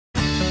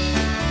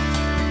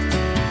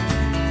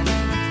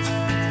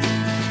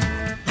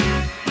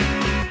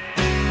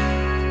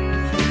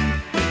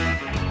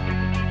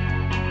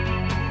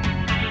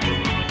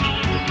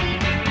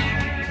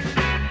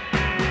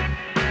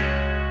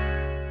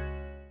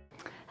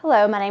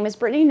Hello, my name is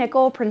Brittany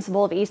Nickel,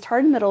 principal of East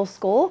Hardin Middle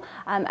School.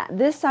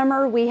 This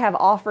summer we have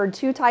offered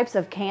two types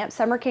of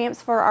summer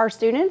camps for our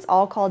students,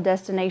 all called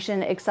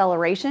Destination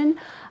Acceleration.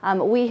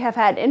 We have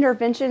had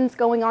interventions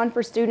going on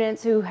for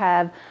students who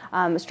have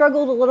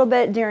struggled a little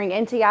bit during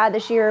NTI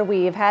this year.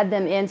 We have had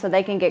them in so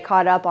they can get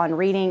caught up on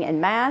reading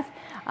and math,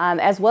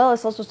 as well as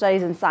social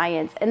studies and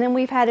science. And then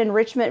we've had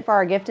enrichment for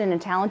our gifted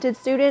and talented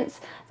students.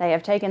 They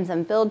have taken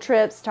some field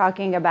trips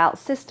talking about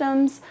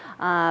systems,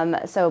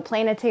 so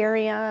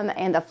planetarium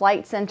and the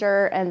flight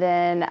center, and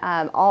then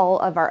all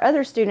of our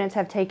other students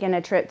have taken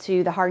a trip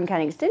to the Hardin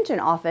County Extension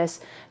office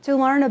to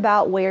learn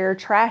about where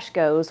trash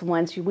goes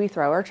once we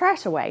throw our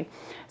trash away.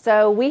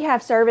 So we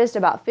have serviced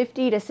about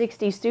 50 to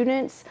 60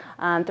 students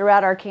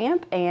throughout our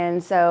camp,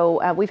 and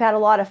so we've had a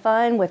lot of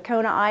fun with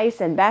Kona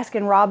Ice and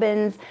Baskin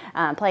Robbins,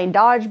 playing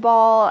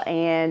dodgeball,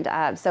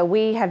 and so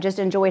we have just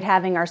enjoyed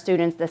having our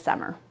students this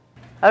summer.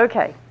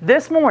 Okay,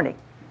 this morning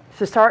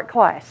to start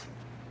class,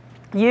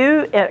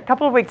 a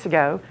couple of weeks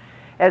ago,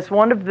 as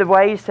one of the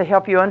ways to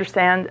help you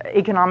understand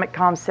economic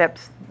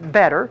concepts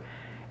better,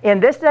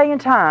 in this day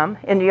and time,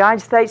 in the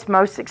United States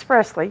most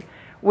expressly,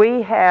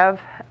 we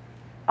have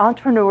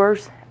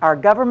entrepreneurs, our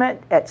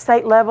government at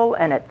state level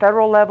and at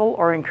federal level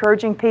are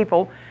encouraging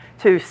people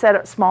to set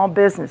up small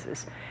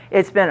businesses.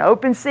 It's been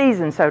open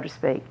season, so to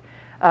speak,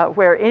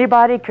 where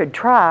anybody could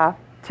try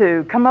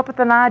to come up with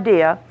an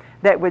idea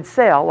that would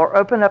sell, or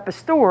open up a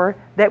store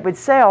that would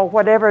sell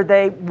whatever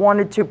they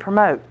wanted to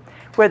promote,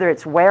 whether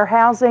it's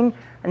warehousing,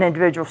 an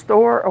individual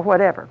store, or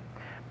whatever.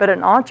 But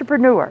an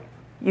entrepreneur,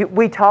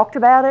 we talked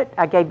about it,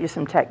 I gave you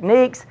some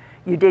techniques,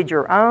 you did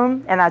your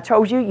own, and I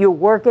told you you're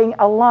working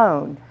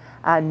alone.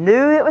 I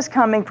knew it was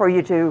coming for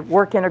you to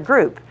work in a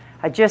group.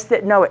 I just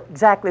didn't know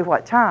exactly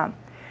what time.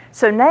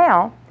 So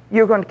now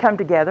you're going to come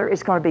together.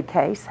 It's going to be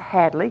Case,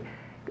 Hadley,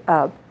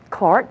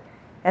 Clark,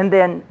 and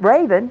then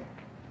Raven.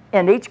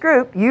 In each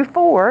group, you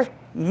four.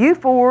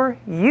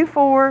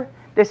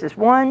 This is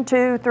 1,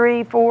 2,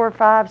 3, 4,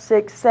 5,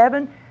 6,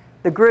 7.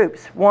 The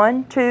groups,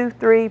 1, 2,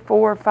 3,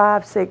 4,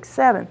 5, 6,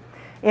 7.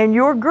 In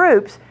your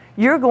groups,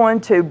 you're going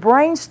to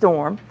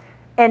brainstorm,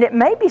 and it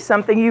may be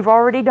something you've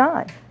already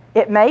done.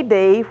 It may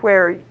be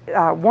where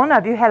one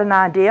of you had an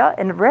idea,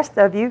 and the rest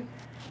of you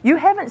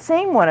haven't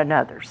seen one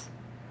another's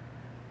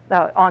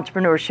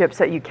entrepreneurships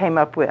that you came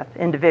up with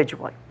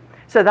individually.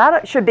 So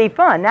that should be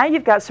fun. Now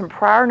you've got some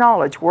prior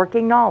knowledge,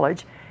 working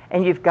knowledge,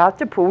 and you've got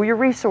to pool your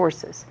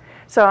resources.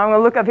 So I'm going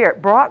to look up here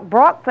at Brock.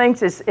 Brock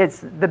thinks it's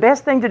the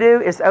best thing to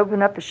do is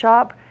open up a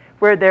shop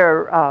where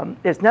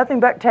there's nothing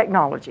but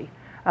technology.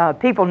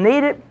 People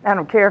need it. I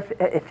don't care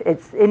if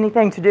it's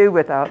anything to do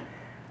with a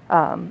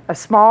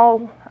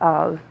small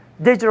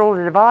digital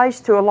device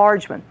to a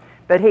large one.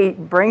 But he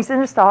brings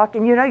in a stock,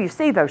 and you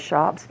see those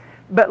shops.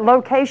 But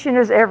location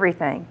is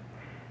everything.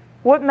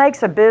 What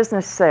makes a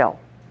business sell?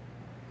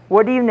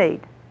 What do you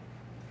need?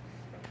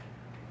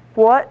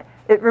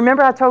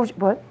 Remember I told you,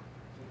 what?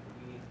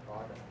 You need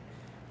products.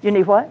 You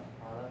need what?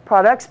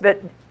 Products,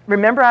 but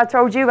remember I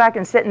told you I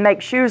can sit and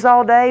make shoes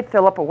all day,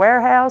 fill up a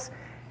warehouse,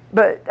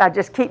 but I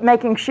just keep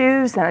making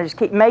shoes, and I just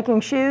keep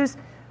making shoes.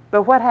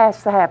 But what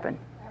has to happen?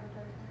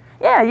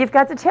 Yeah, you've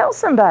got to tell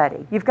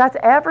somebody. You've got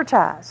to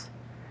advertise.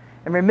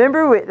 And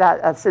remember,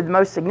 I said the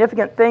most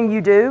significant thing you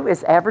do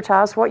is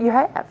advertise what you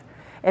have.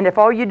 And if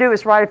all you do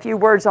is write a few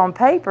words on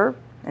paper,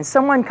 and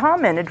someone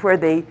commented where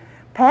the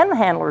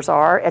panhandlers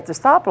are at the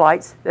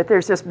stoplights that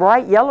there's this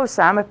bright yellow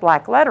sign with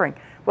black lettering.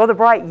 Well, the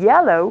bright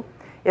yellow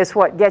is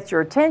what gets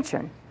your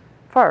attention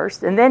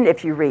first, and then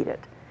if you read it.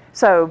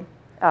 So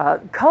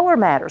color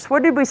matters.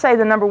 What did we say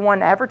the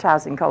 #1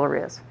 advertising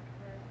color is?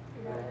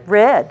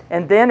 Red.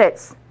 And then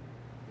it's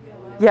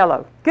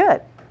yellow.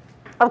 Good.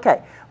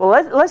 Okay, well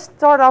let's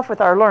start off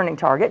with our learning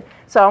target.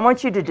 So I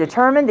want you to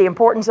determine the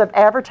importance of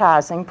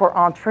advertising for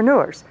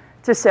entrepreneurs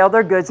to sell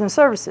their goods and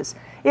services.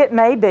 It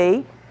may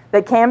be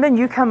that, Camden,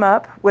 you come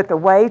up with a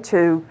way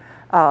to,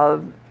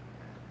 well,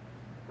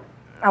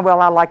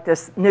 I like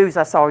this news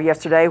I saw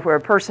yesterday where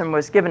a person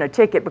was given a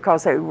ticket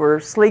because they were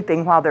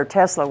sleeping while their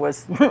Tesla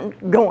was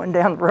going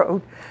down the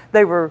road.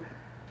 They were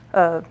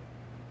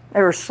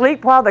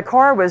asleep while the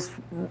car was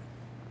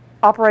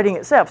operating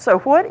itself. So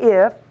what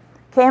if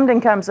Camden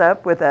comes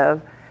up with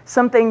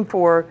something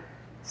for,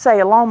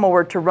 say, a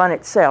lawnmower to run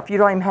itself? You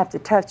don't even have to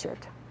touch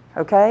it.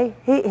 Okay?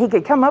 He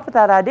could come up with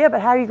that idea, but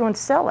how are you going to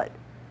sell it?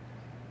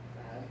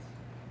 Ads.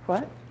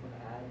 What? With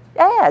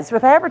ads. Ads,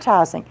 with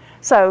advertising.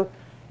 So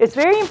it's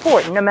very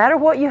important, no matter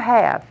what you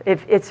have.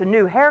 If it's a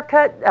new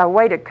haircut, a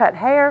way to cut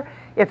hair,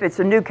 if it's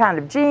a new kind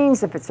of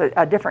jeans, if it's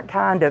a different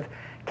kind of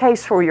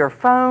case for your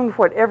phone,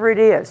 whatever it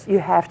is, you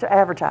have to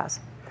advertise.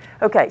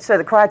 Okay, so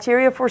the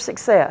criteria for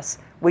success.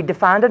 We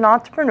defined an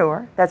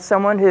entrepreneur. That's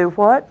someone who,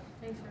 what?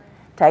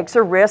 Takes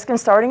a risk in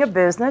starting a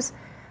business.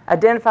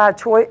 Identify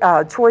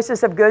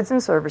choices of goods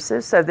and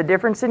services. So the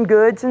difference in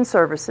goods and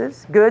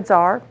services. Goods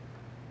are,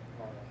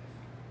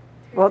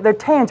 well, they're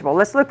tangible.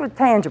 Let's look at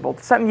tangible.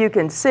 Something you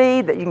can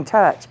see, that you can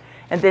touch.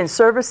 And then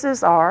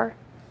services are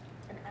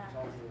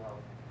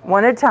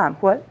one at a time.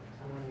 What?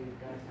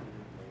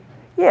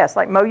 Yes,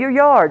 like mow your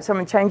yard,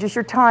 someone changes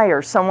your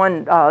tires,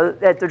 someone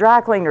at the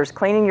dry cleaners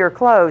cleaning your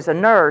clothes, a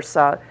nurse,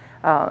 a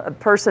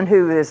person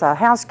who is a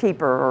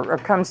housekeeper or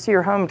comes to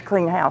your home to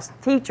clean the house,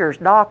 teachers,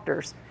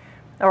 doctors.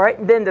 All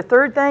right, then the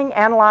third thing,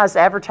 analyze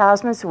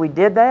advertisements. We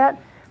did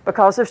that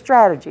because of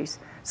strategies.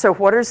 So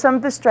what are some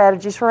of the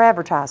strategies for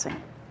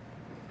advertising?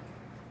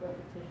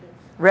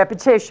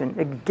 Repetition.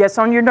 It gets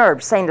on your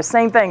nerves, saying the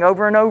same thing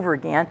over and over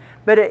again,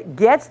 but it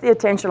gets the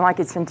attention like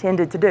it's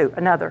intended to do.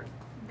 Another.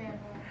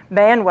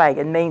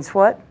 Bandwagon means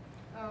what?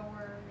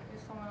 Where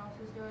if someone else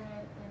is doing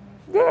it,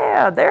 then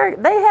Yeah,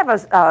 they have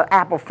a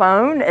Apple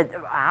phone.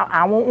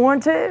 I want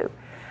one too.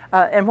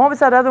 And what was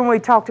that other one we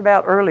talked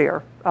about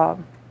earlier?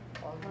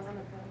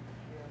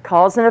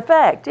 Cause and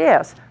effect,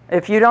 yes.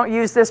 If you don't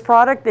use this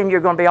product, then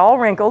you're going to be all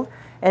wrinkled.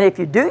 And if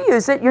you do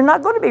use it, you're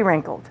not going to be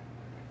wrinkled.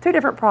 Two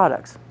different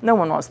products. No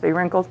one wants to be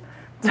wrinkled.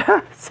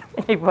 So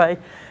anyway,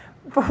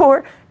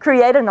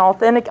 create an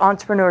authentic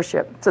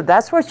entrepreneurship. So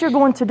that's what you're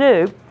going to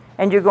do,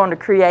 and you're going to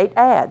create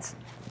ads.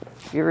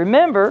 You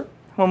remember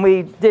when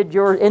we did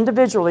your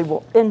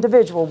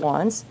individual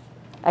ones,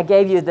 I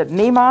gave you the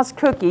Mima's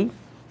cookie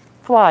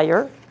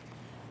flyer.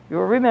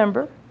 You'll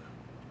remember.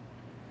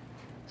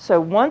 So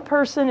one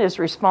person is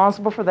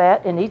responsible for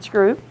that in each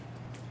group.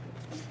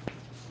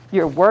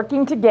 You're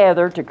working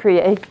together to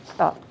create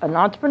an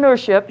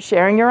entrepreneurship,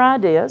 sharing your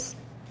ideas.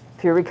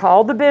 If you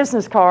recall the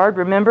business card,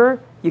 remember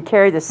you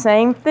carry the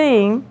same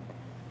theme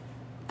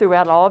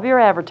throughout all of your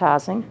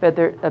advertising,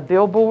 whether a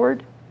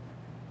billboard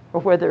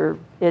or whether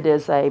it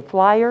is a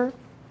flyer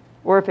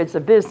or if it's a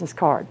business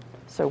card.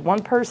 So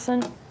one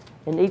person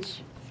in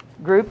each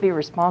group be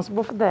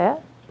responsible for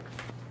that.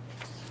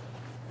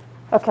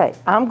 Okay,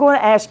 I'm going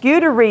to ask you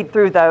to read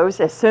through those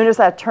as soon as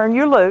I turn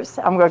you loose.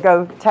 I'm going to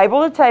go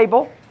table to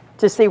table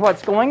to see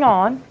what's going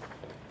on,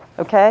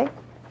 okay?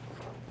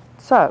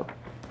 So,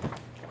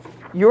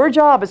 your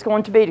job is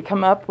going to be to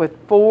come up with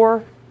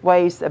 4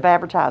 ways of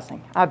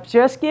advertising. I've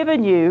just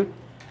given you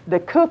the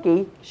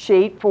cookie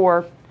sheet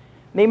for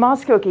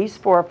Mima's Cookies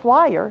for a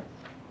flyer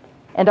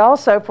and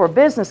also for a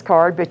business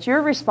card, but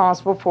you're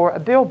responsible for a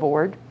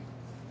billboard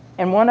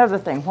and one other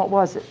thing. What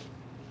was it?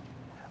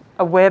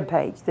 A web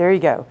page. There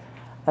you go.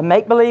 A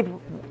make-believe,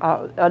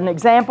 an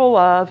example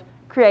of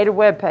create a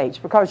web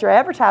page, because your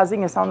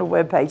advertising is on the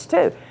web page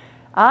too.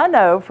 I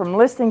know from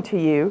listening to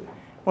you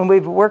when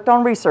we've worked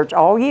on research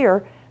all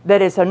year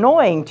that it's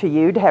annoying to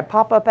you to have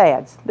pop-up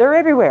ads. They're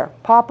everywhere.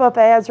 Pop-up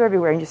ads are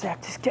everywhere, and you say,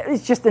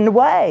 it's just in the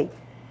way.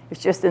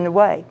 It's just in the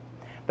way.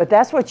 But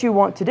that's what you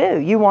want to do.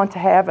 You want to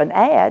have an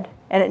ad,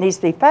 and it needs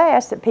to be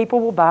fast, that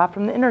people will buy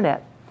from the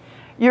internet.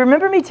 You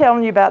remember me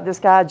telling you about this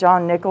guy,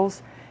 John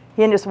Nichols?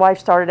 He and his wife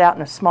started out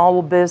in a small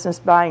little business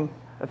buying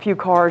a few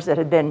cars that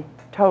had been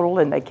totaled,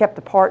 and they kept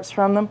the parts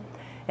from them.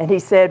 And he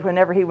said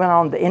whenever he went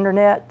on the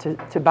internet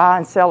to buy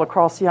and sell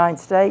across the United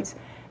States,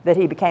 that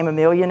he became a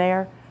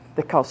millionaire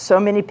because so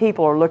many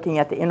people are looking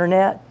at the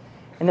internet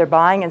and they're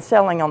buying and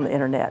selling on the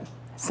internet.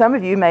 Some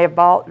of you may have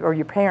bought, or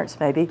your parents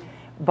maybe,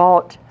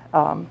 bought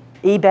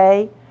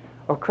eBay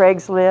or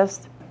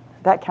Craigslist,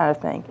 that kind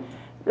of thing.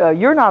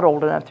 You're not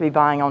old enough to be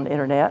buying on the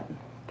internet.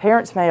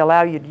 Parents may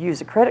allow you to use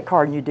a credit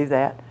card and you do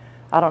that.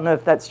 I don't know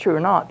if that's true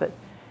or not, but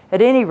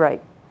at any rate,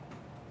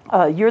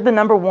 you're the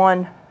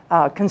 #1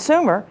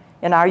 consumer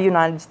in our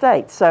United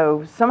States.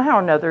 So somehow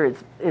or another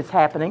it's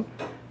happening.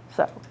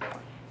 So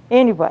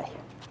anyway,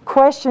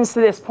 questions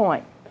to this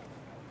point?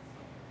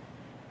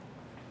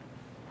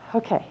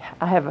 Okay,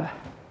 I have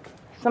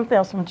something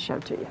else I want to show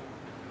to you.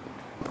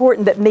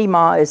 Important that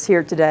Mima is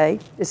here today,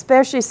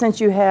 especially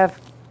since you have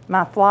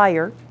my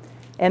flyer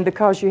and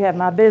because you have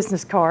my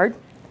business card.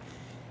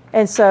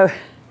 And so,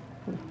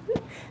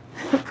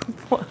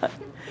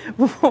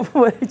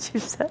 what did you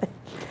say?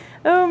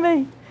 Oh,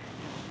 me.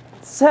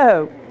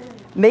 So,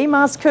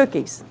 Mima's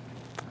Cookies.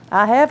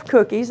 I have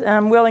cookies, and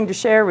I'm willing to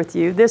share with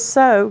you. This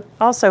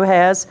also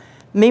has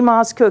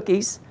Mima's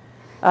Cookies,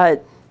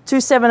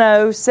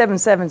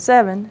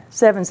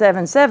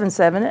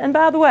 270-777-7777. And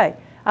by the way,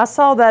 I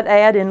saw that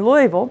ad in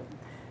Louisville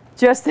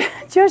just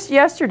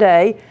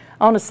yesterday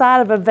on the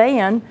side of a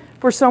van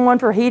for someone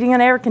for heating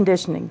and air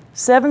conditioning,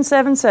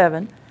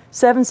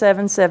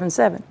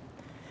 777-7777.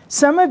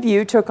 Some of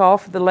you took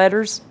off the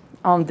letters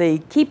on the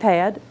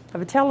keypad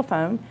of a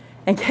telephone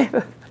and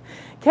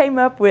came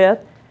up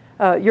with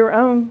your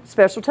own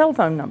special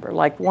telephone number,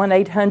 like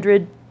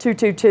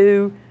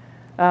 1-800-222,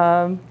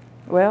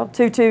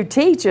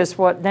 22-teach us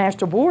what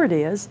National Board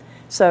is.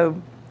 So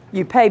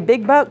you pay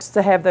big bucks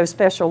to have those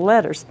special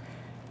letters.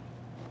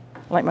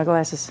 I like my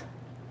glasses.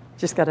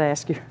 Just got to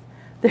ask you.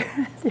 They're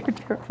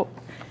terrible.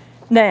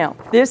 Now,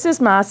 this is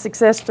my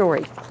success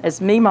story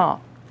as Mima.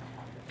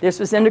 This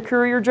was in the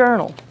Courier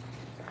Journal.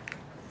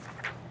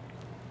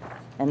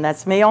 And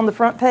that's me on the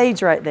front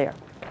page right there.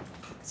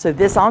 So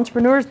this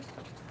entrepreneur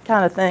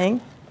kind of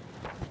thing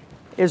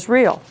is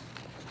real.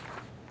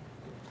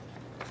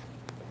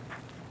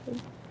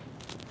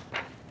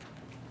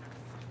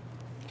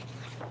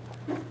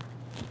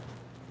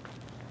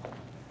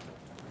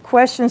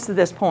 Questions to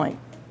this point?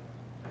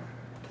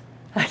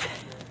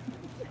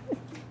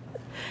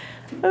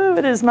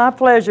 It is my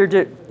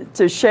pleasure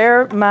to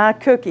share my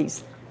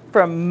cookies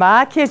from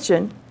my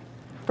kitchen,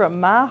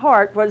 from my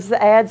heart. What does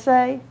the ad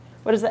say?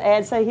 What does the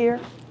ad say here?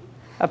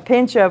 A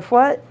pinch of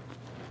what?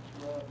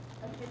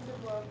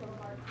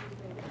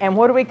 And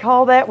what do we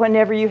call that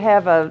whenever you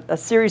have a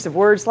series of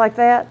words like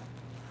that?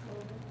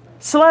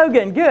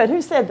 Slogan. Good.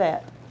 Who said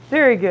that?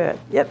 Very good.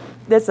 Yep,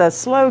 that's a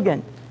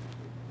slogan.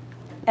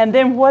 And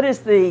then what is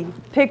the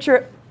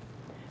picture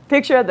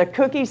of the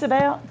cookies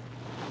about?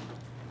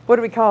 What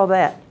do we call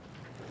that?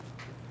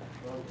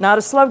 Not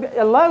a slogan,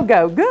 a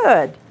logo.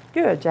 Good.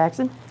 Good,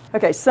 Jackson.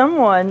 Okay,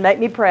 someone make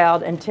me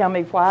proud and tell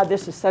me why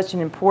this is such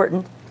an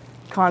important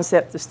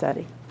concept to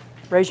study.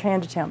 Raise your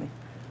hand to tell me.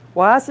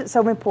 Why is it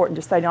so important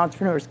to study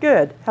entrepreneurs?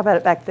 Good. How about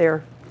it back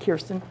there,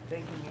 Kirsten?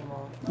 Thank you,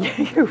 Mom.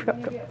 You're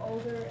welcome. When you get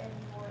older and you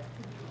want to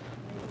be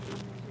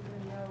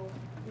maybe you know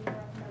you have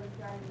another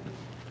strategy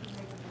to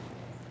make a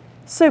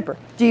business. Super.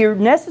 Do you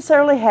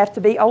necessarily have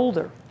to be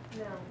older?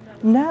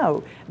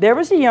 No. There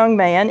was a young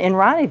man in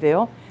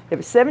Ronnieville that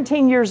was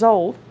 17 years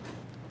old.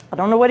 I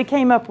don't know what he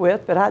came up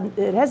with, but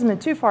it hasn't been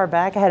too far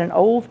back. I had an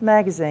old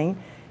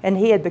magazine, and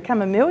he had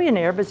become a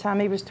millionaire by the time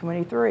he was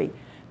 23.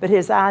 But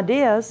his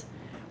ideas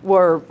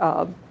were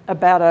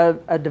about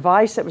a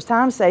device that was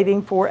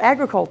time-saving for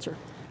agriculture.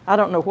 I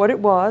don't know what it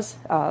was.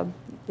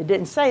 It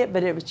didn't say it,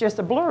 but it was just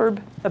a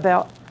blurb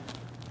about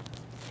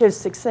his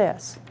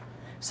success.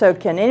 So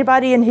can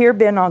anybody in here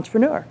be an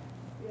entrepreneur?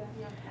 Yeah.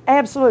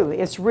 Absolutely.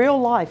 It's real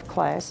life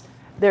class.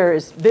 There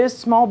is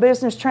small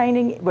business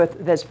training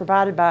that's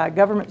provided by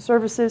government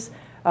services,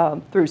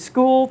 through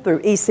school,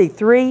 through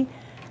EC3.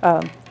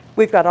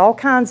 We've got all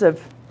kinds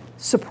of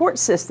support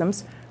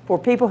systems for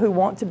people who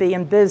want to be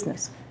in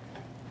business.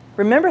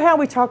 Remember how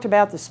we talked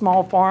about the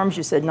small farms?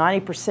 You said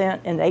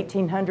 90% in the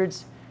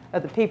 1800s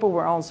of the people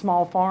were on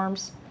small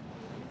farms.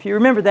 If you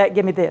remember that,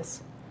 give me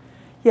this.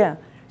 Yeah.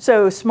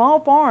 So small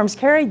farms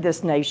carried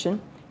this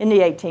nation in the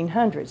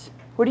 1800s.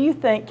 What do you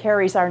think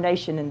carries our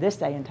nation in this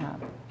day and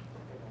time?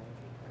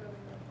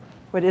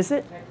 What is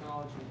it?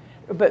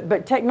 Technology.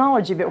 But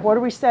technology, but what are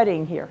we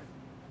studying here?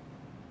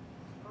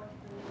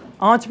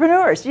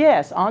 Entrepreneurs,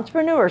 yes.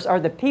 Entrepreneurs are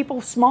the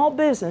people, small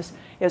business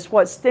is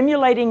what's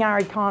stimulating our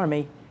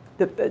economy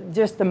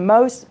just the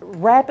most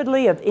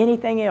rapidly of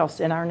anything else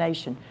in our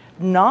nation.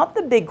 Not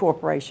the big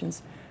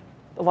corporations,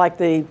 like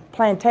the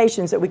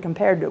plantations that we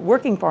compared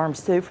working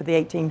farms to for the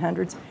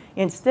 1800s.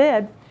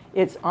 Instead,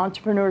 it's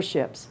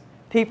entrepreneurships.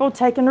 People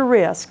taking a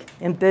risk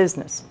in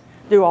business.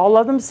 Do all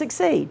of them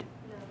succeed?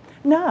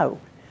 No.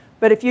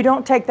 But if you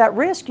don't take that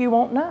risk, you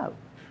won't know.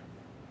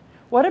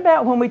 What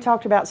about when we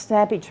talked about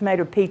snappy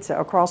tomato pizza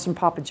across from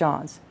Papa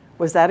John's?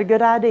 Was that a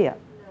good idea?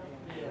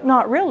 No.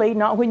 Not really.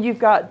 Not when you've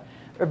got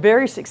a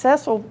very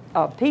successful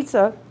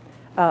pizza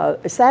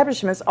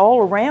establishments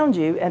all around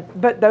you,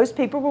 but those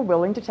people were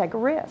willing to take a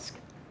risk.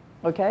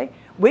 Okay?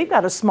 We've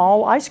got a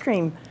small ice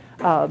cream,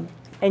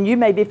 and you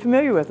may be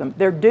familiar with them.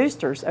 They're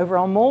Dewsters over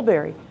on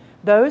Mulberry.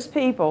 Those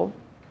people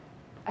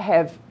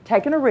have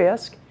taken a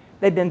risk.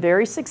 They've been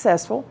very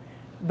successful,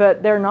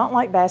 but they're not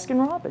like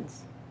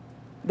Baskin-Robbins.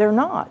 They're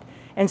not.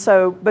 And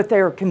so, but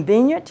they're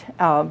convenient,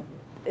 the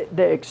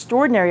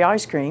extraordinary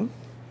ice cream.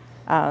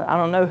 I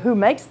don't know who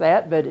makes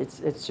that, but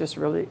it's just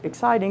really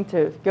exciting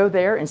to go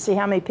there and see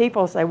how many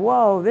people say,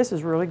 whoa, this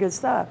is really good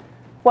stuff.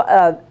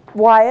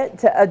 Wyatt,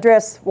 to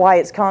address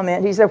Wyatt's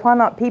comment, he said, why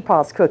not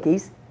Peepaw's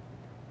cookies?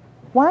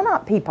 Why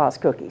not Peepaw's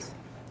cookies?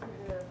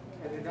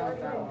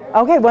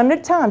 Okay, one at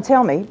a time,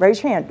 tell me,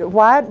 raise your hand.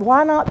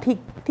 Why not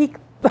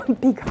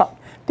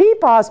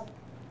Peepaw's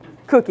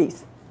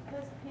cookies?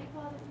 Because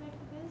Peepaw didn't make the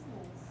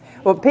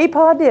business. Well,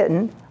 Peepaw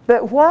didn't,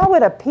 but why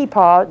would a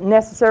Peepaw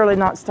necessarily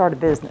not start a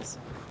business?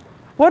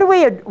 What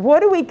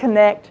do we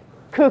connect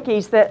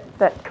cookies that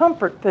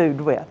comfort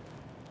food with?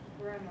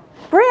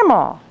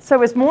 Grandma.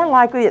 So it's more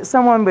likely that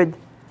someone would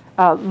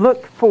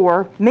look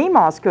for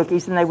Meemaw's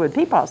cookies than they would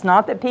Peepaw's.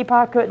 Not that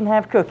Peepaw couldn't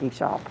have cookie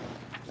shop,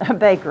 a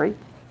bakery,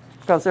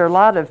 because there are a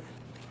lot of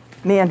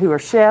men who are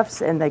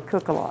chefs and they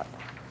cook a lot.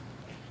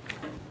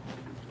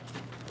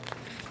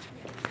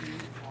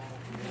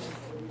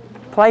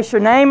 Place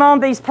your name on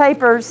these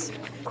papers,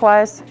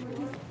 class.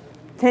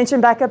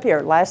 Attention back up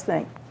here, last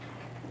thing.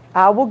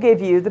 I will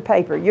give you the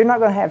paper. You're not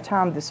going to have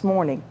time this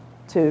morning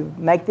to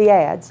make the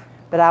ads,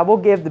 but I will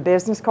give the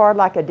business card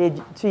like I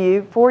did to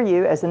you, for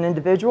you as an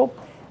individual,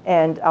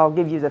 and I'll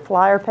give you the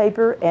flyer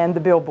paper and the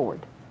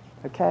billboard,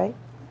 okay?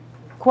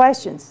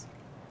 Questions?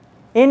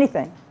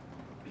 Anything?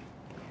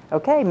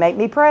 Okay, make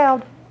me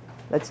proud.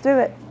 Let's do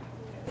it.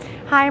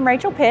 Hi, I'm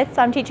Rachel Pitts.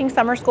 I'm teaching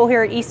summer school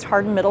here at East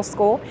Hardin Middle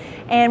School,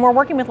 and we're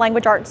working with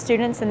language arts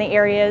students in the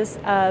areas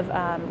of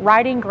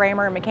writing,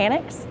 grammar, and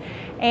mechanics.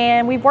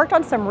 And we've worked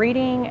on some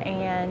reading,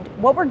 and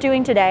what we're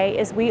doing today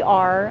is we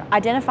are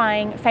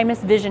identifying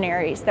famous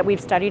visionaries that we've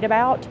studied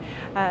about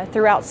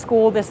throughout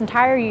school this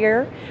entire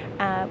year.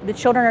 The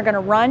children are going to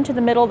run to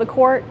the middle of the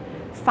court,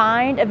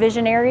 find a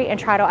visionary, and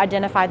try to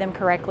identify them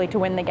correctly to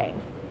win the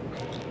game.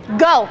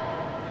 Go!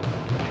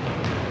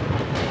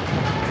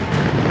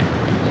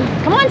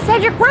 Come on,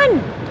 Cedric, run!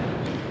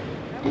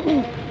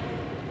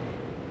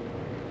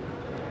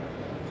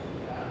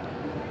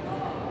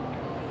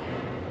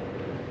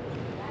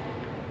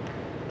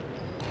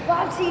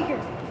 Bob Seeger.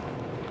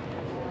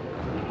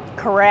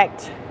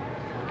 Correct.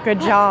 Good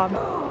job.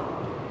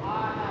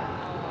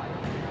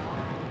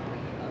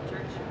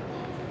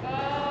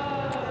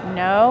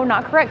 No,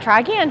 not correct.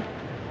 Try again.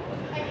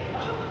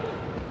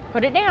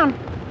 Put it down.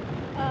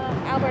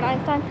 Albert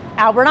Einstein.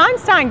 Albert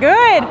Einstein,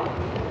 good.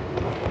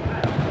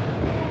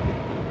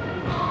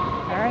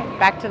 All right,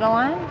 back to the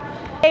line.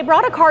 They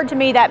brought a card to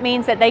me. That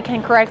means that they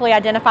can correctly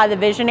identify the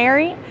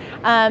visionary.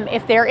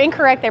 If they're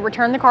incorrect, they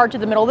return the card to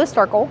the middle of the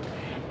circle.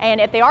 And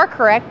if they are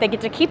correct, they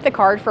get to keep the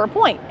card for a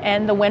point.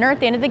 And the winner at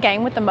the end of the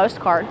game with the most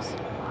cards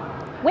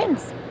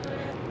wins.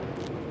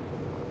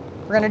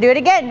 We're gonna do it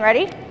again,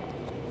 ready?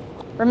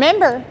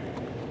 Remember,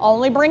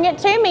 only bring it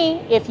to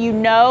me if you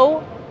know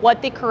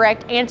what the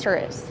correct answer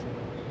is.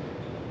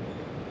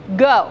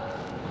 Go.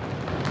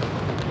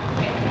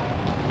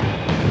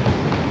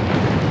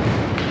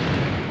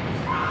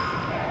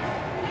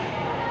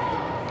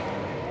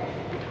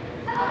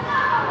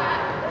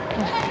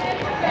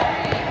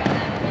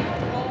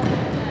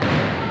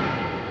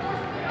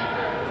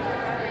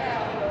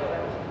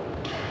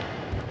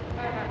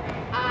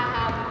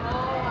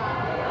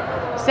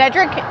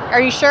 Cedric,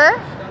 are you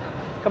sure?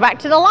 Go back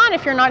to the line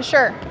if you're not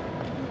sure.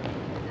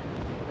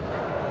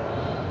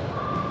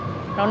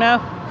 Don't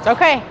know. It's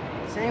okay.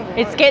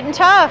 It's getting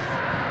tough.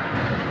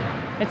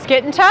 It's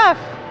getting tough.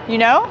 You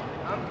know?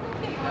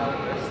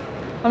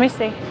 Let me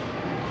see.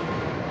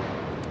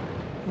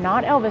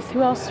 Not Elvis.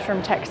 Who else is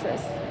from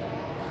Texas?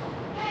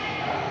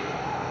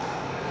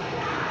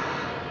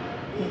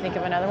 Can you think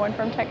of another one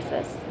from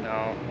Texas?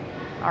 No.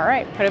 All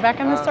right, put it back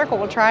in the circle.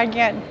 We'll try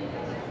again.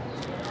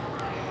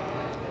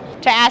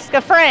 To ask a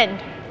friend.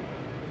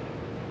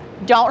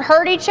 Don't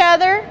hurt each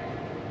other.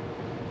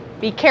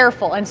 Be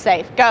careful and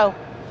safe. Go.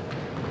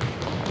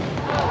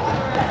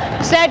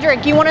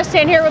 Cedric, you want to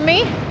stand here with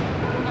me?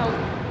 No.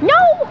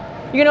 No?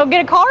 You gonna go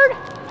get a card?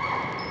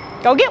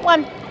 Go get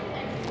one.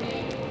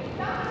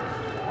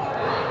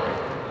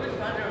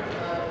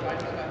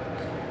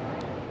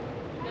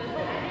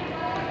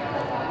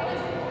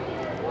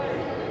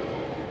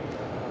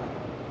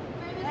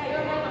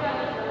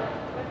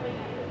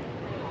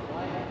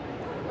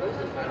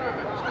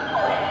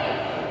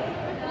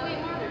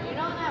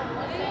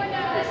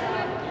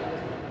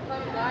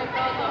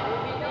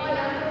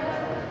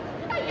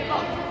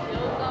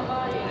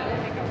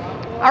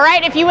 All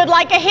right, if you would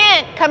like a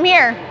hint, come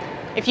here.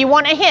 If you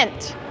want a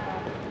hint.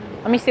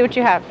 Let me see what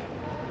you have.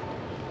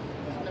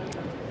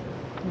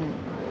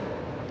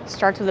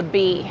 Starts with a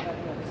B.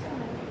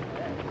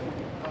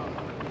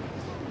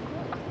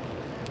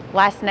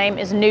 Last name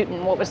is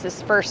Newton. What was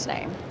his first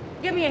name?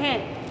 Give me a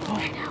hint.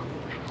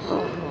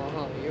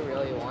 Oh, you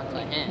really want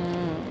a hint.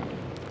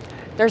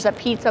 There's a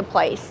pizza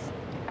place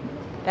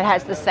that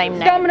has the same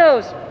name.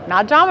 Domino's.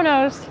 Not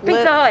Domino's.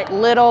 Pizza Hut.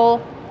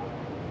 Little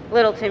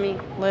Timmy.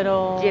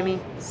 Little Jimmy.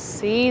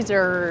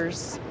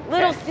 Caesars.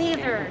 Little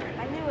Caesar.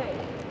 I knew it.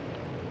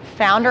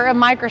 Founder of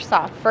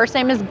Microsoft. First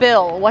name is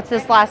Bill. What's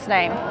his last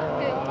name?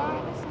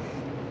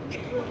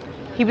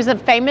 He was a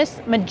famous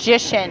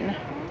magician.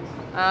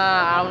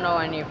 I don't know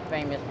any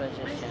famous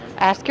magicians.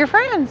 Ask your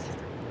friends.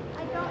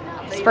 I don't know.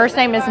 His first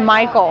name is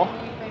Michael.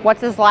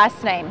 What's his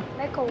last name?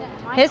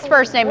 His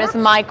first name is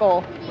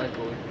Michael.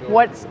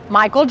 What's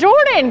Michael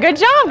Jordan? Good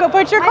job. Go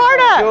put your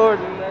card up.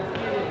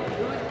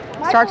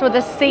 Starts with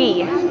a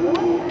C.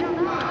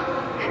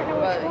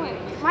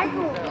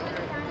 Michael.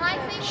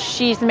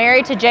 She's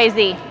married to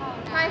Jay-Z.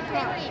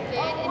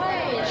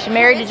 She's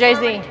married to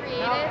Jay-Z.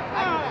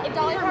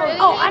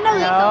 Oh, I know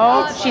that.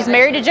 No, she's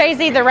married to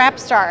Jay-Z, the rap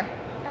star.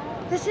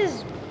 This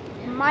is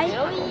Mike.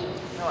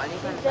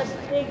 The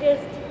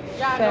biggest.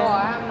 Yeah, no,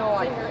 I have no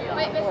idea.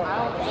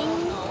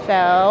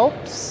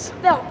 Phelps.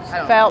 Phelps.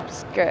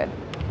 Phelps, good.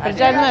 Put it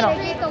down the middle.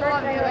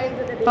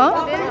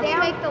 Huh? Didn't they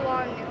make the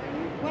long one?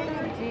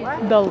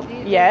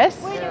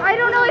 Yes. I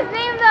don't know his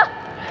name though.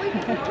 We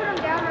can put him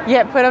down.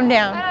 Yeah, put them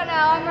down. I don't know.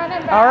 I'm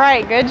running back. All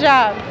right, good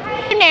job.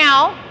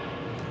 Now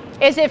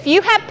is if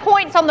you have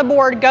points on the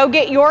board, go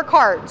get your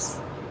cards.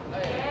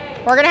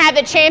 We're gonna have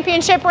the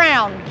championship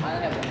round.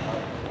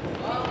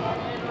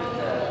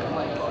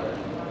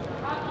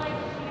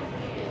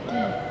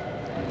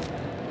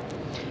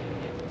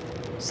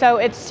 So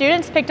if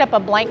students picked up a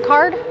blank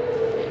card,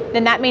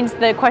 then that means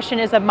the question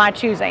is of my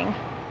choosing,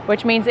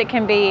 which means it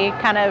can be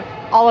kind of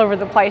all over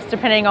the place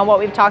depending on what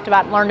we've talked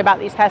about and learned about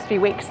these past few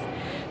weeks.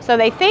 So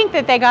they think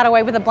that they got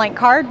away with a blank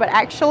card, but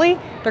actually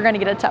they're going to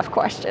get a tough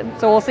question.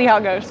 So we'll see how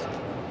it goes.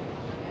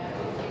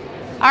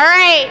 All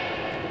right,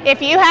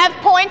 if you have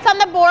points on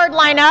the board,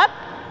 line up.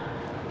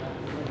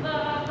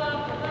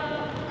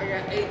 I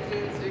got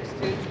 18,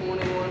 16, 21,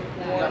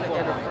 1. I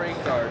get a free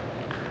card.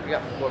 You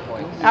got 4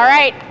 points. All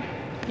right,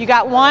 you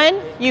got 1,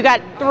 you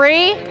got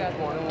 3,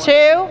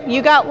 2,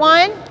 you got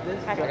 1.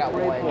 I got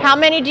 1. How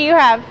many do you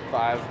have?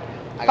 5.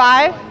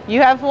 5?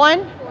 You have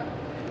 1?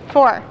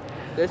 4.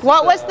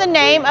 What was the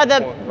name of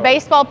the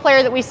baseball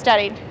player that we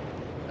studied?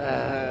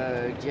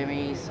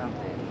 Jimmy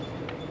something.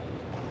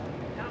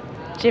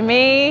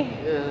 Jimmy.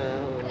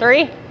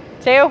 3,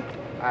 2,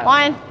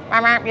 1.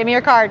 Give me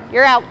your card.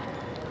 You're out.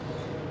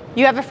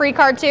 You have a free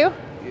card too?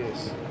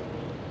 Yes.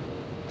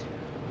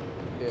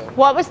 Yeah.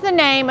 What was the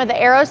name of the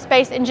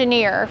aerospace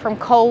engineer from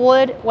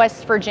Colwood,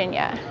 West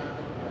Virginia?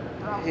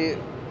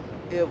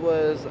 It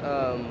was,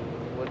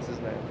 what's his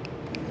name?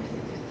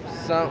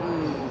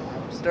 Something,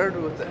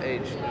 started with the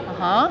H.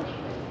 Uh-huh.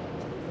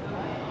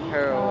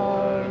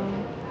 Harold.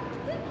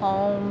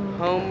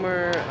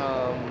 Homer,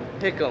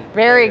 Hickam.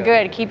 Very Yeah.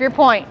 good. Keep your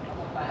point.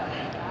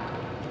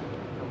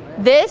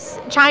 This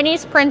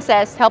Chinese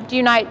princess helped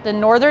unite the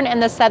northern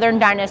and the southern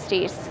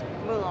dynasties.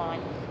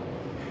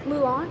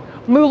 Mulan?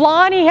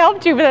 Mulan, he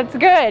helped you, but that's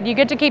good. You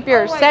get to keep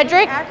yours.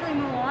 Cedric, Actually,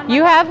 Mulan.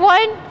 you have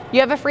one? You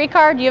have a free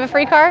card? You have a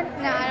free card?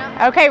 No, I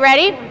don't. Okay,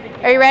 ready?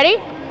 Are you ready?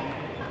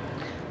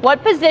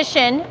 What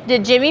position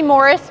did Jimmy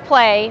Morris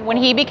play when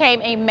he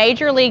became a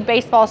Major League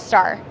Baseball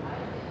star?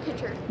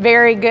 Pitcher.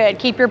 Very good.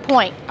 Keep your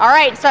point. All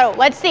right, so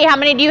let's see. How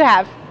many do you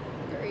have?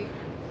 3.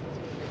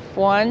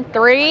 1,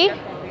 3,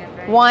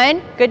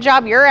 1. Good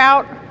job. You're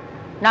out.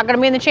 Not going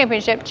to be in the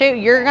championship. 2.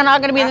 You're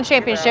not going to be in the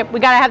championship. We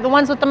got to have the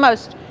ones with the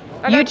most.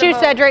 You too,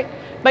 Cedric.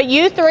 But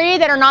you 3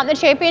 that are not in the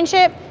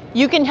championship,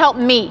 you can help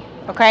me,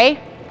 okay?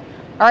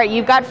 All right,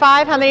 you've got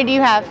 5. How many do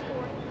you have?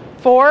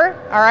 4.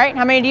 All right,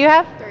 how many do you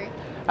have? 3.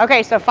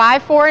 Okay, so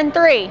 5, 4, and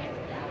 3.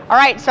 All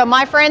right, so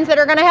my friends that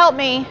are going to help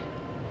me,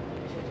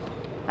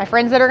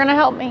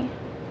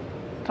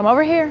 come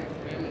over here.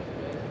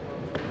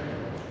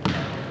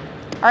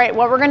 All right,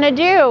 what we're going to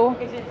do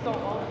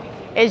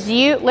is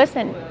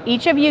listen,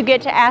 each of you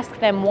get to ask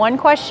them one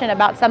question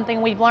about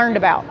something we've learned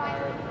about.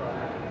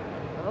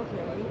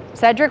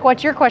 Cedric,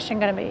 what's your question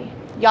going to be?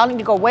 Y'all need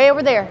to go way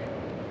over there.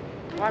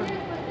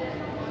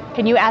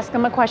 Can you ask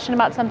them a question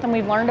about something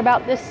we've learned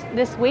about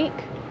this week?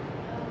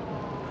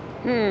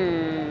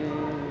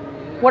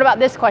 What about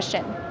this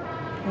question?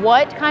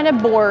 What kind of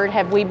board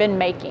have we been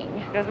making?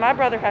 Does my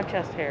brother have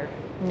chest hair?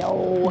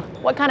 No.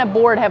 What kind of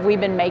board have we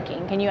been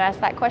making? Can you ask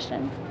that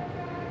question?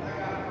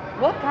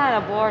 What kind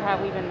of board have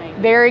we been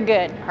making? Very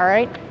good. All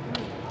right.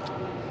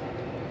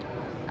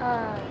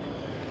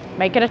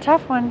 Make it a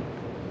tough one.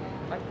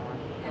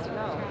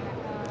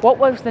 What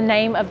was the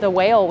name of the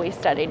whale we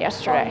studied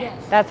yesterday?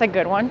 yes. That's a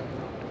good one.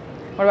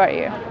 What about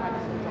you?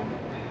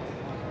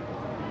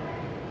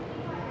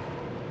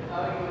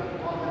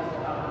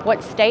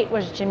 What state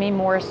was Jimmy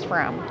Morris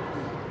from?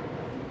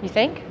 You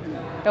think?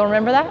 Don't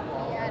remember that?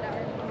 Yeah, I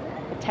don't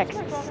remember.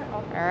 Texas.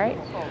 All right.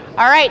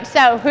 All right,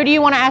 so who do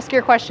you want to ask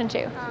your question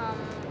to?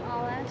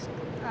 I'll ask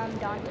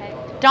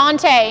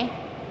Dante.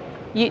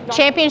 Dante,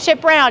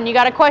 championship round, you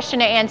got a question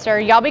to answer.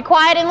 Y'all be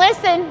quiet and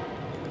listen.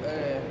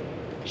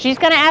 She's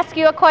going to ask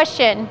you a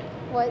question.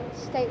 What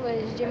state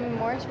was Jimmy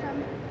Morris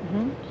from?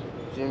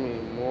 Jimmy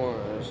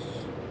Morris.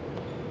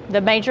 The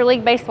Major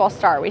League Baseball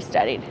star we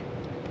studied.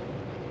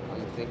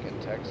 I'm thinking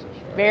Texas,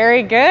 right?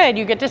 Very good.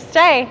 You get to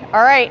stay.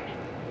 All right.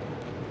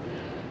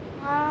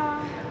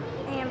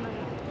 Amber.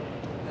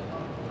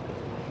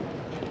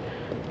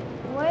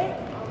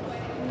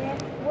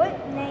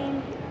 What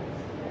name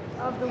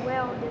of the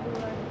whale did we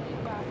learn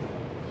about?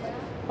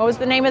 What was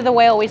the name of the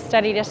whale we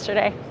studied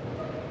yesterday?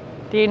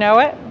 Do you know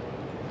it?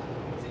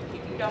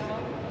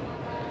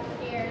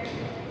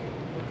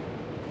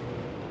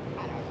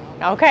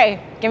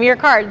 Okay, give me your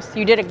cards.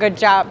 You did a good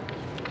job.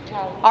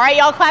 All right,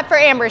 y'all clap for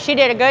Amber. She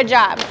did a good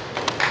job.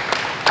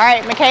 All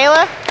right,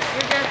 Michaela?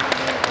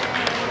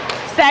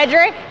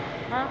 Cedric?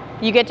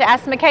 You get to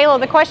ask Michaela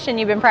the question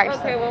you've been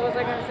practicing. Okay, what was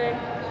I going to say?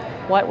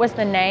 What was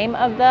the name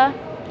of the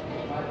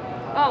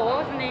Oh, what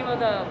was the name of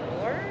the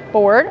board?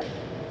 board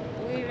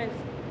We've been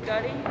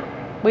studying.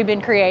 we've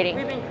been creating?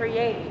 We've been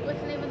creating. What's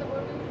the name of the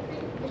board we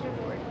created? Vision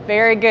board.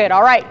 Very good.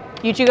 All right,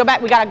 you two go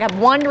back. We got to have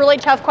one really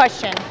tough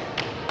question.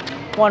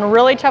 One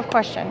really tough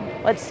question.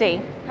 Let's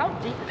see. How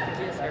deep is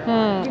this here?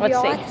 Let's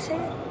Y'all see. have to say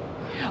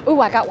it? Ooh,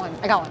 I got one.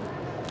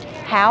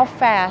 How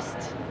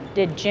fast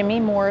did Jimmy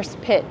Morris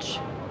pitch?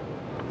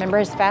 Remember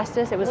his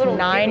fastest? It was Little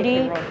Jimmy 90,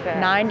 can run fast.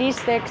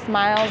 96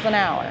 miles an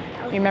hour.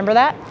 You remember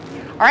that?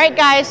 All right,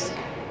 guys.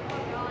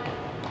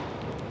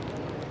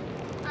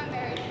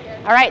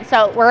 All right,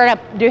 so we're going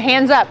to do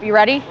hands up. You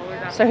ready?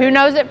 So who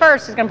knows it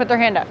first is going to put their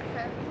hand up.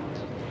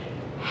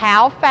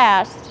 How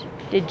fast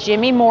did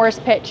Jimmy Morris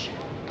pitch?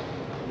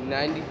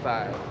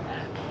 95.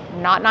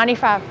 Not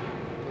 95.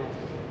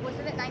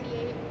 Wasn't it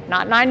 98?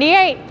 Not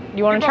 98.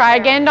 You want to try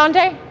again,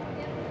 Dante?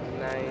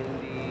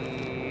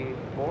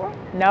 94?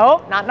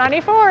 Nope, not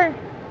 94.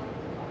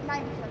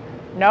 97.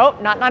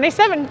 Nope, not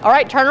 97. All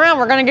right, turn around.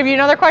 We're going to give you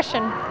another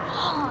question.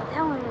 Oh,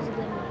 that one was a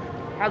good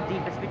one. How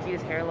deep is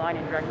Vegeta's hairline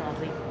in Dragon Ball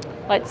Z?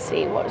 Let's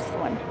see, what was the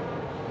one?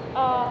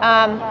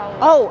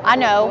 Oh, I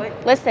know.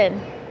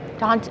 Listen,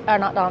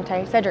 not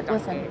Dante, Cedric,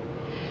 listen.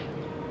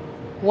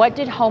 What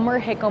did Homer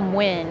Hickam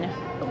win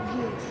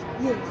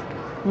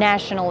Yes.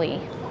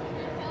 nationally?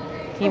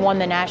 He won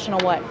the national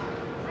what?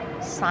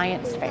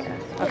 Science fair.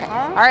 Okay,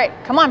 all right,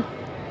 come on.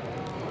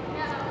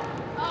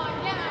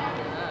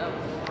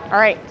 All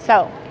right,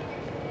 so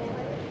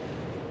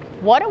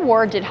what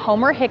award did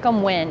Homer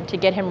Hickam win to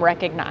get him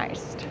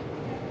recognized?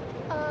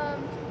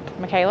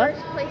 Michaela?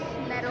 First place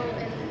medal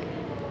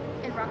in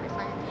And rocket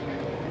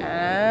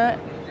science.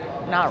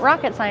 Not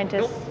rocket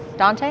scientist.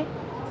 Dante?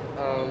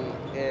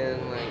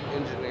 And like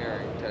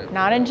engineering type.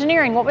 Not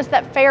engineering. What was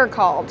that fair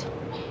called?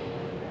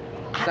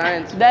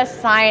 Science. The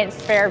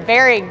science fair.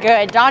 Very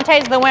good.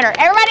 Dante's the winner.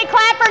 Everybody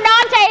clap for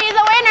Dante. He's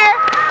the winner.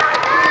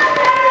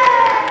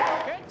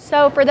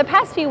 So for the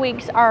past few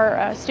weeks,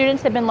 our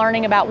students have been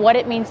learning about what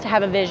it means to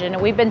have a vision.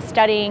 And we've been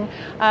studying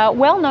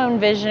well-known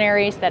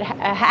visionaries that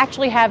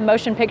actually have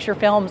motion picture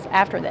films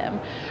after them.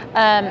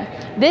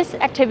 This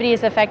activity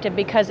is effective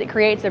because it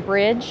creates a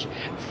bridge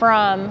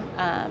from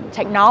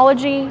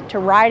technology to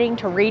writing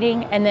to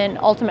reading, and then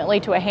ultimately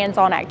to a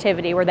hands-on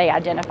activity where they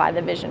identify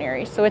the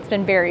visionaries. So it's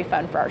been very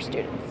fun for our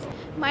students.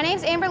 My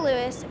name's Amber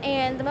Lewis,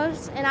 and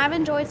I've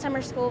enjoyed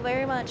summer school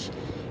very much.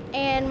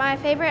 And my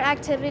favorite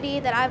activity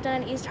that I've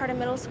done at East Hardin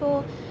Middle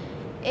School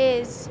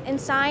is in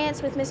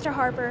science with Mr.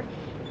 Harper.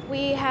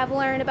 We have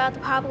learned about the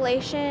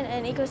population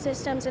and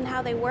ecosystems and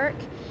how they work.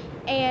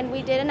 And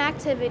we did an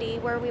activity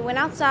where we went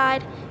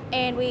outside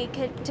and we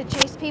could to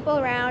chase people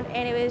around,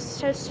 and it was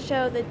supposed to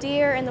show the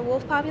deer and the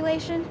wolf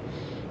population.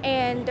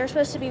 And they're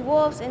supposed to be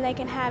wolves and they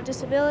can have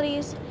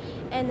disabilities.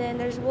 And then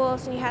there's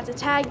wolves and you have to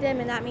tag them,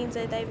 and that means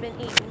that they've been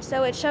eaten.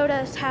 So it showed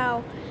us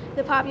how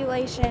the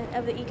population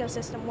of the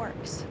ecosystem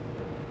works.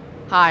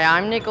 Hi,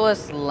 I'm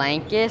Nicholas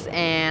Lankis,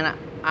 and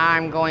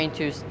I'm going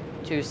to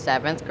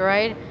 7th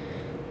grade.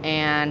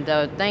 And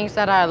the things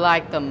that I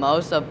like the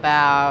most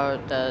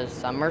about the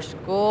summer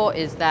school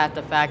is that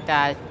the fact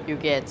that you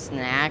get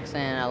snacks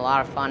and a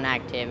lot of fun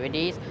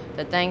activities.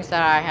 The things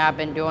that I have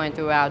been doing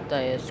throughout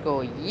the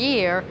school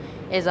year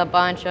is a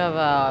bunch of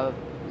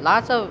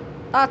lots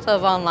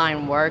of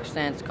online work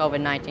since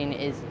COVID-19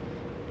 is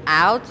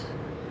out.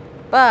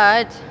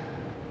 But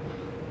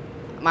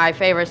my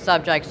favorite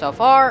subject so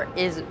far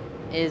is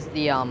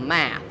the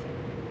math,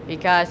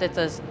 because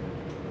it's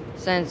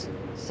since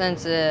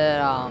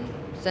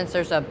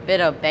there's a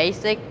bit of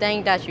basic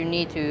thing that you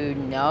need to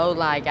know,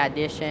 like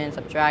addition,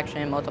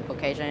 subtraction,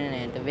 multiplication,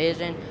 and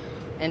division,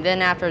 and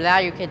then after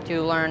that you get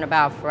to learn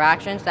about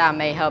fractions that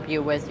may help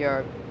you with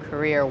your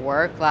career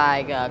work,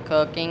 like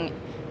cooking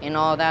and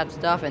all that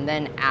stuff, and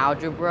then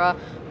algebra,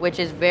 which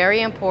is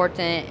very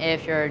important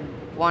if you're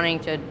wanting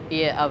to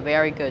be a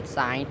very good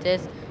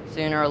scientist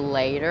sooner or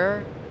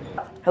later.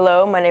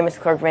 Hello, my name is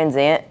Clark Van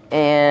Zant,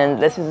 and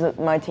this is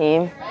my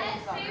team.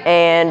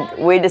 And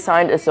we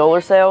designed a solar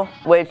cell,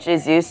 which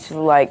is used to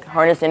like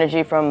harness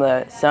energy from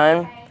the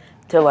sun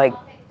to like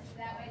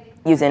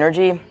use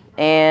energy.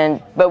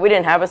 But we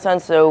didn't have a sun,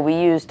 so we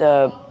used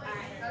a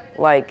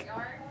fan,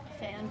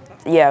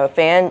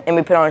 and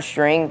we put on a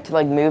string to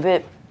like move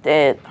it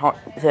to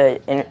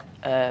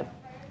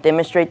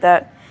demonstrate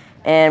that.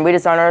 And we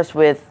designed ours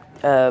with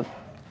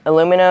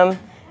aluminum,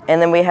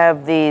 and then we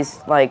have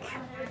these like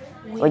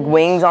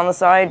wings on the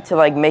side to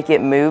like make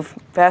it move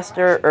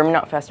faster, or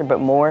not faster, but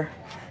more,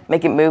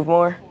 make it move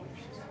more.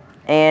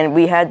 And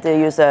we had to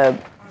use a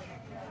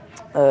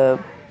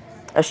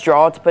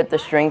straw to put the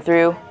string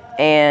through,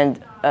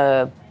 and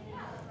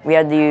we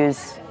had to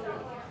use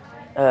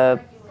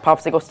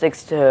popsicle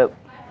sticks to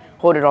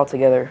hold it all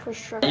together.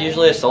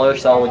 Usually a solar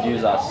cell would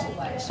use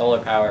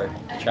solar power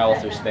to travel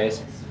through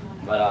space,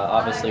 but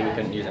obviously we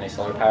couldn't use any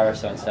solar power,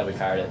 so instead we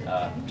powered it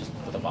just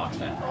with a box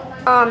fan.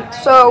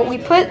 So we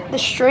put the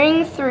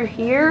string through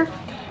here,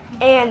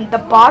 and the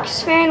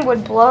box fan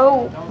would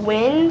blow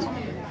wind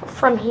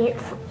from here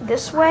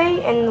this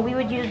way, and we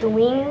would use the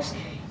wings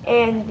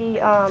and the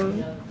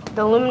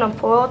aluminum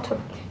foil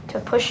to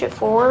push it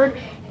forward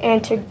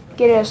and to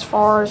get it as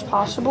far as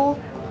possible.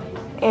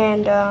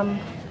 And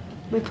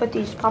we put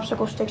these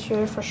popsicle sticks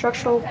here for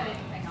structural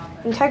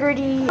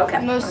integrity.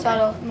 Most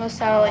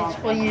satellites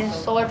will use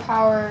solar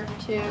power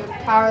to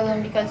power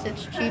them because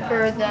it's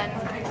cheaper than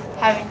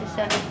having to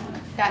send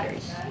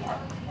batteries.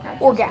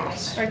 Or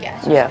gas.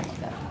 Yeah.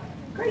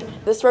 Great.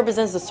 This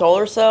represents the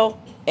solar cell,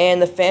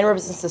 and the fan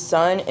represents the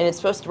sun, and it's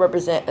supposed to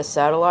represent a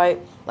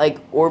satellite like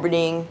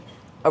orbiting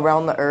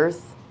around the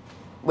Earth,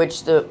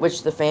 which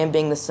the fan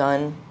being the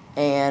sun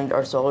and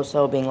our solar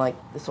cell being like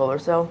the solar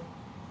cell.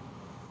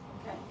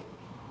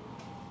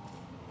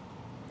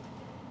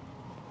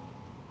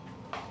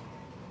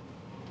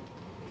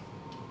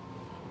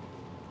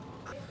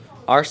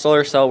 Our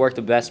solar cell worked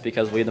the best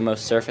because we had the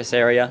most surface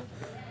area,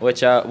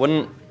 which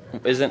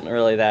isn't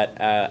really that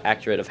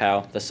accurate of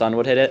how the sun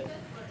would hit it.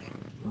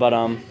 But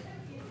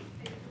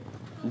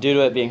due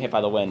to it being hit by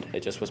the wind,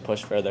 it just was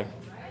pushed further.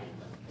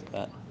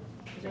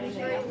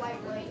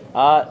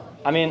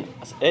 I mean,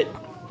 it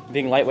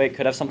being lightweight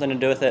could have something to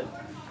do with it.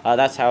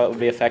 That's how it would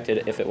be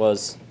affected if it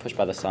was pushed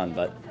by the sun.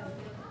 But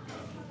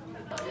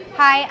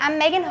hi, I'm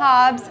Megan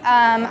Hobbs.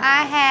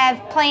 I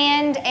have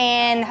planned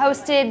and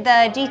hosted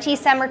the DT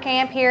Summer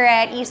Camp here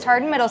at East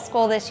Hardin Middle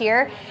School this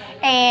year,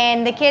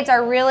 and the kids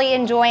are really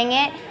enjoying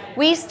it.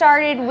 We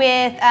started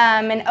with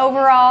an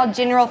overall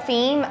general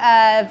theme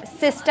of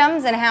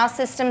systems and how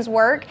systems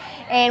work,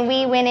 and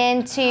we went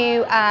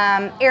into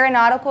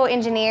aeronautical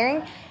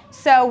engineering.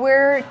 So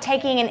we're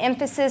taking an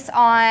emphasis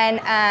on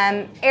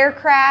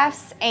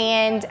aircrafts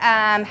and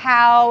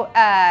how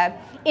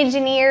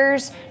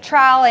engineers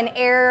trial and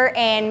error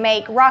and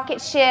make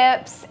rocket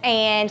ships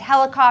and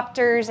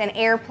helicopters and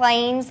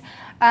airplanes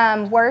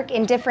work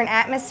in different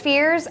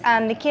atmospheres.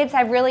 The kids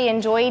have really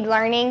enjoyed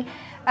learning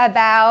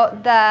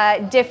about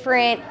the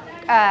different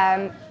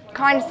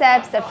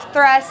concepts of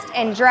thrust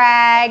and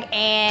drag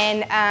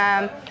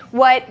and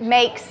what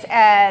makes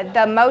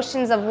the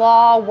motions of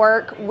law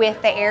work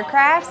with the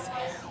aircrafts.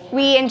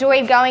 We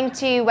enjoyed going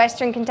to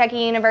Western Kentucky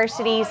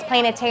University's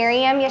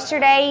planetarium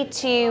yesterday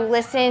to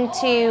listen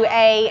to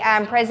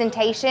a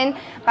presentation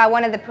by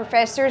one of the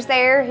professors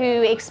there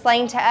who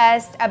explained to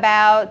us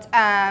about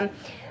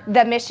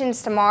the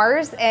missions to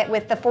Mars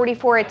with the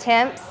 44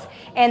 attempts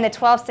and the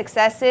 12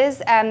 successes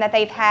that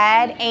they've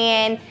had,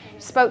 and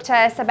spoke to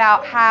us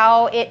about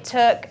how it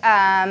took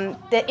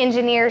the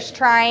engineers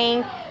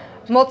trying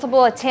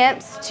multiple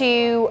attempts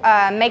to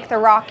make the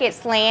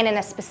rockets land in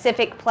a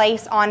specific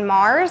place on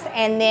Mars.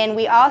 And then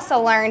we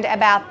also learned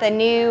about the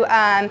new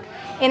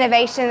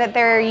innovation that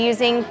they're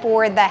using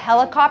for the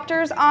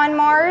helicopters on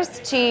Mars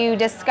to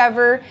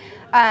discover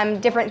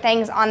different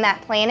things on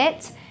that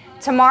planet.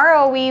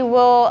 Tomorrow we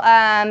will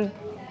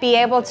be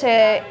able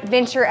to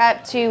venture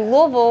up to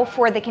Louisville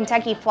for the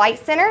Kentucky Flight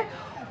Center,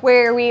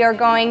 where we are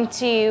going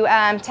to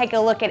take a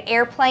look at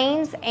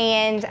airplanes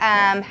and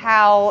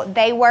how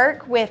they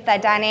work with the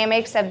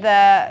dynamics of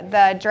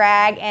the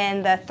drag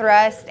and the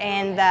thrust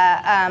and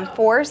the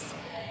force.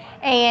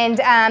 And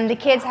the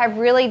kids have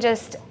really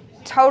just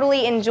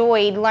totally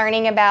enjoyed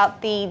learning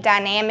about the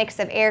dynamics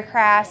of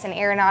aircrafts and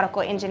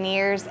aeronautical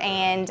engineers,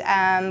 and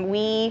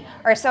we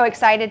are so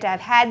excited to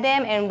have had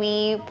them, and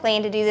we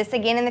plan to do this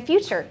again in the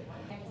future.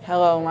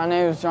 Hello, my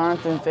name is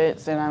Jonathan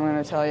Fitz, and I'm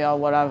going to tell y'all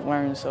what I've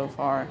learned so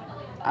far.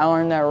 I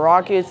learned that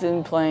rockets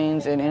and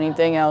planes and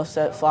anything else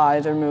that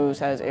flies or moves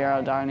has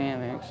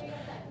aerodynamics.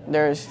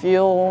 There's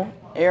fuel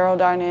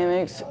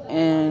aerodynamics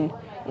in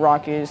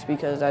rockets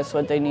because that's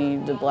what they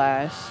need to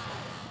blast,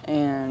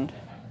 and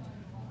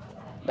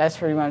that's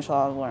pretty much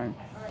all I've learned.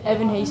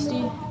 Evan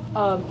Hasty.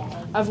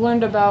 I've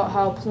learned about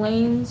how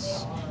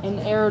planes and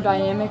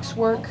aerodynamics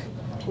work,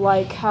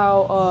 like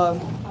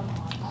how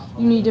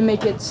you need to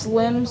make it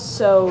slim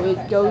so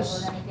it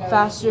goes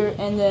faster,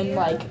 and then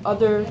like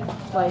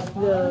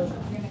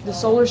the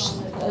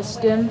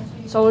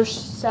solar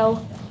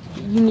cell,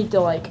 you need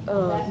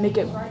to make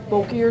it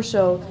bulkier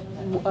so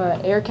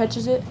air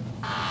catches it.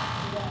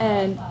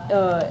 And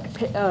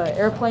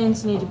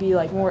airplanes need to be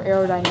more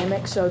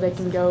aerodynamic so they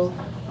can go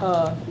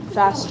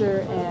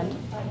faster and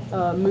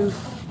move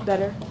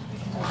better.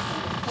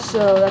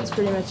 So that's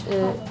pretty much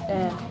it.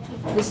 And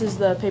this is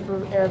the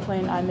paper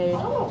airplane I made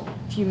a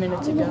few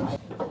minutes ago.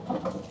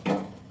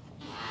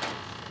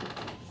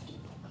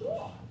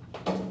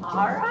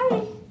 All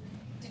right.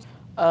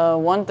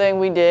 One thing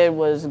we did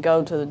was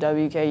go to the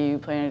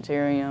WKU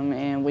planetarium,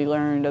 and we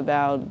learned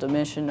about the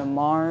mission to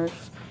Mars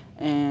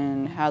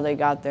and how they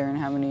got there and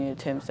how many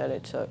attempts that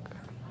it took.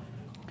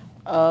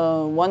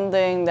 One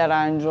thing that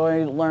I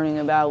enjoyed learning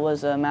about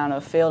was the amount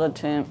of failed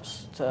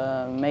attempts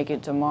to make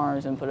it to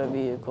Mars and put a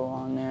vehicle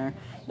on there.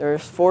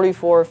 There's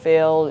 44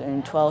 failed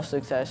and 12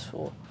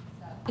 successful.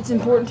 It's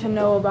important to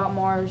know about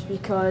Mars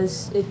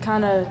because it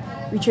kind of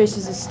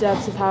retraces the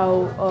steps of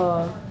how,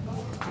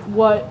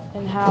 what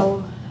and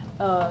how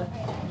the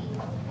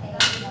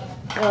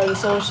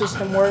solar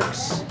system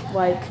works.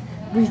 Like,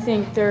 we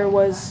think there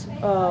was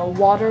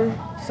water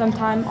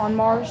sometime on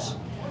Mars,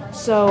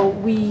 so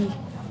we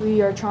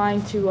are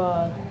trying to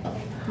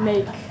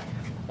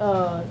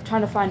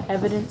trying to find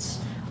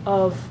evidence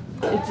of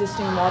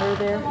existing water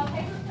there.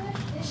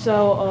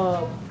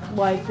 So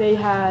they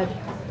had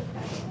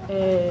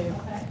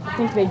I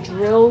think they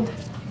drilled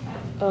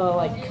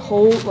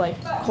holes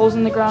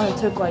in the ground and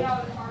took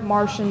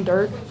Martian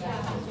dirt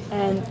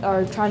and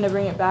are trying to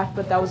bring it back,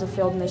 but that was a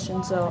failed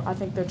mission, so I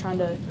think they're trying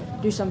to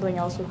do something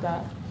else with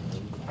that.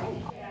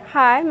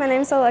 Hi, my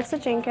name is Alexa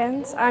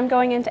Jenkins. I'm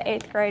going into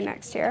 8th grade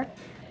next year.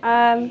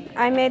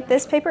 I made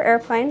this paper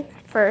airplane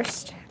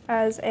first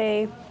as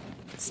a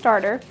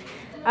starter.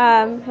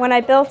 When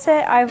I built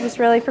it, I was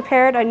really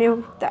prepared. I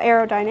knew the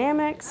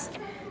aerodynamics.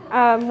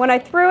 When I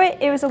threw it,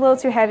 it was a little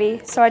too heavy,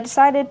 so I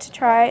decided to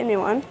try a new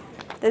one.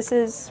 This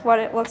is what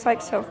it looks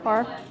like so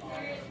far.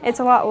 It's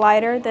a lot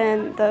lighter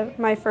than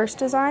my first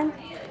design,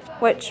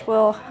 which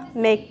will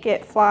make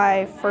it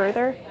fly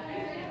further.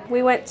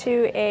 We went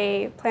to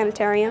a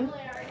planetarium,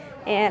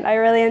 and I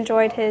really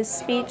enjoyed his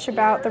speech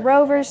about the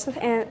rovers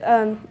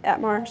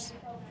at Mars.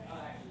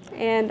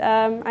 And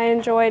I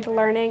enjoyed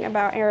learning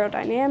about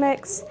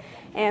aerodynamics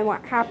and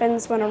what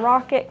happens when a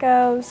rocket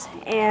goes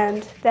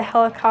and the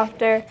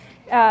helicopter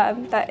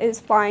that is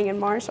flying in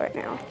Mars right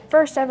now.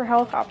 First ever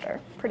helicopter,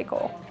 pretty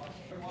cool.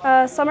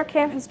 Summer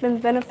camp has been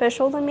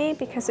beneficial to me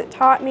because it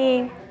taught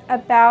me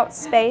about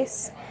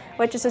space,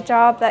 which is a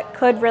job that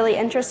could really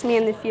interest me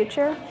in the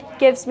future. It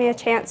gives me a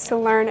chance to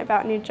learn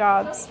about new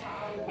jobs,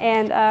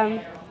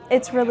 and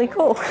it's really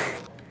cool.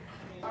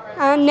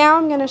 Now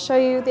I'm going to show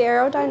you the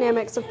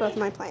aerodynamics of both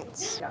my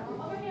planes.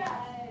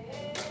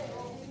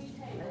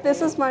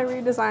 This is my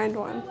redesigned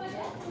one.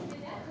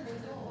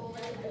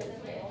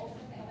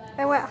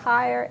 I went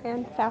higher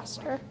and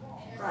faster.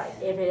 Right.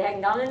 If it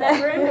hadn't gone in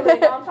that room, it would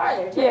have gone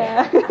farther. Too.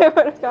 Yeah, it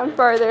would have gone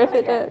farther if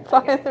it didn't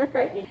fly in the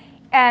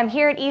room.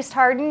 Here at East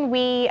Hardin,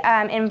 we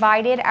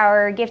invited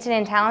our gifted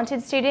and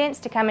talented students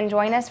to come and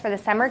join us for the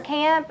summer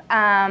camp.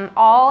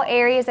 All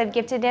areas of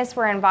giftedness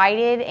were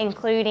invited,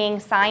 including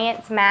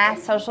science,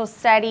 math, social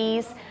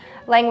studies,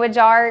 language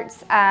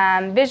arts,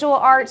 visual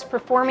arts,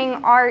 performing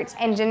arts,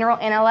 and general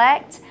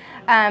intellect.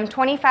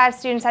 25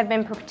 students have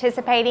been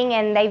participating,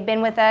 and they've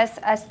been with us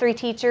 3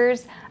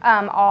 teachers,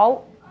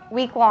 all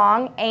week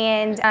long,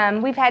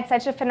 and we've had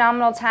such a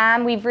phenomenal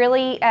time. We've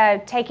really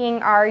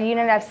taken our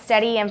unit of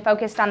study and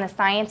focused on the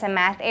science and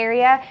math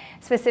area,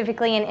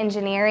 specifically in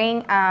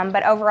engineering,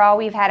 but overall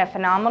we've had a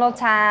phenomenal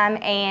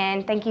time,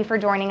 and thank you for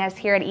joining us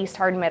here at East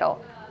Hardin Middle.